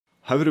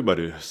Hi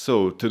everybody,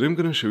 so today I'm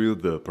gonna show you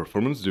the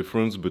performance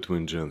difference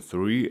between Gen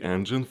 3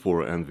 and Gen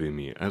 4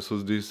 NVMe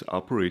SSDs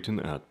operating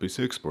at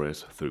PCI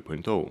Express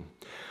 3.0.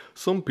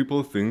 Some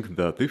people think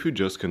that if you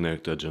just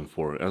connect a Gen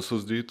 4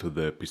 SSD to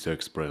the PCI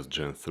Express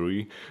Gen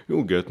 3,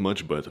 you'll get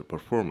much better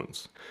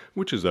performance,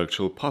 which is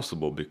actually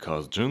possible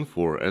because Gen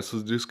 4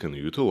 SSDs can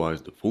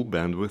utilize the full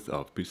bandwidth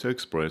of PCI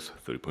Express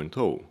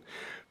 3.0.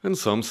 And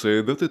some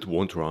say that it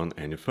won't run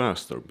any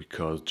faster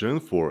because Gen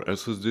 4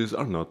 SSDs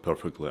are not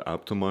perfectly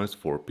optimized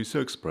for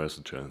PCI Express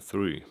Gen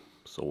 3.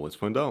 So let's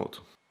find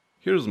out.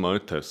 Here's my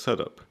test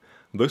setup.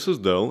 This is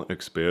Dell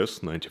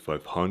XPS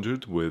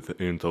 9500 with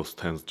Intel's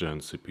 10th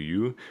Gen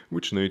CPU,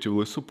 which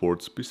natively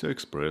supports PCI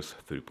Express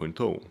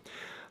 3.0.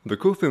 The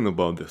cool thing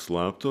about this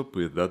laptop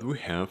is that we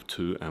have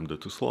two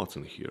M.2 slots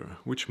in here,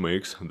 which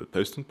makes the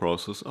testing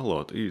process a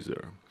lot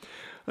easier.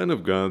 And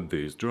I've got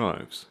these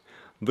drives.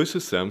 This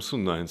is Samsung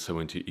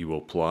 970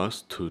 EVO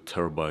Plus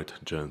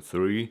 2TB Gen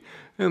 3,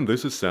 and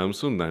this is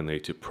Samsung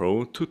 980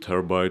 Pro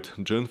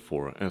 2TB Gen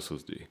 4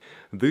 SSD.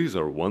 These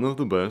are one of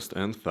the best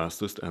and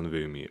fastest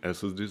NVMe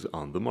SSDs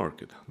on the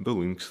market, the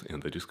links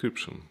in the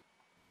description.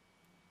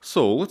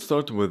 So let's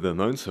start with the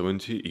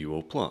 970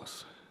 EVO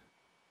Plus.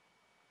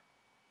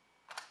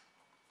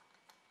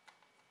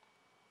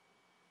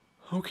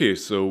 Okay,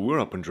 so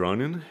we're up and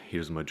running.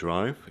 Here's my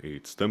drive,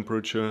 its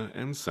temperature,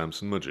 and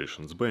Samsung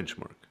Magician's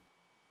benchmark.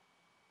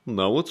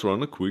 Now let's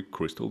run a quick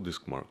Crystal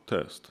Disk Mark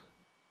test.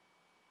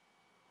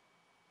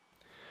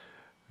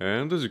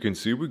 And as you can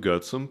see, we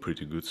got some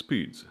pretty good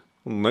speeds.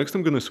 Next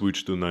I'm gonna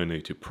switch to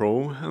 980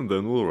 Pro and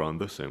then we'll run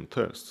the same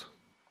tests.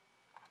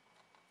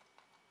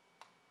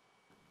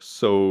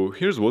 So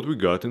here's what we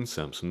got in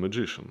Samsung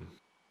Magician.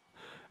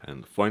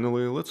 And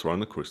finally, let's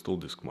run a Crystal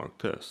Disk Mark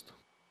test.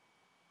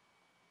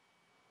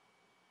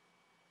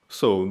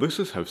 So this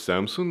is how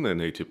Samsung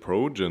 980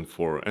 Pro Gen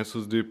 4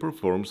 SSD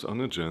performs on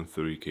a Gen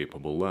 3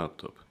 capable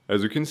laptop.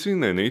 As you can see,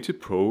 980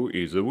 Pro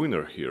is a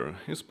winner here,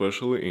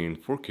 especially in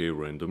 4K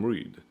random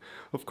read.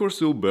 Of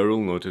course, you'll barely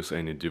notice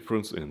any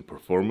difference in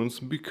performance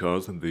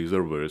because these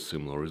are very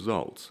similar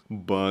results.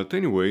 But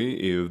anyway,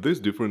 if this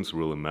difference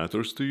really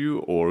matters to you,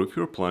 or if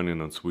you're planning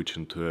on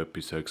switching to a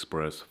PCI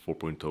Express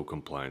 4.0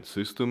 compliant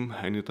system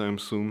anytime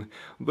soon,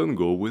 then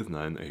go with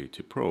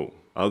 980 Pro.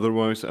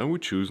 Otherwise, I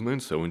would choose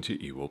 970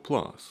 EVO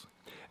Plus.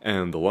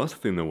 And the last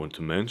thing I want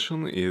to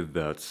mention is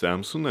that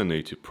Samsung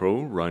 980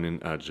 Pro running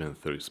at Gen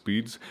 3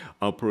 speeds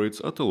operates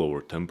at a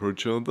lower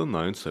temperature than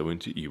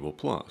 970 EVO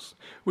Plus,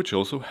 which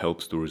also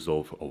helps to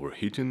resolve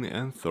overheating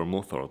and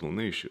thermal throttling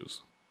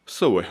issues.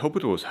 So I hope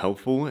it was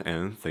helpful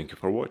and thank you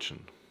for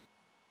watching.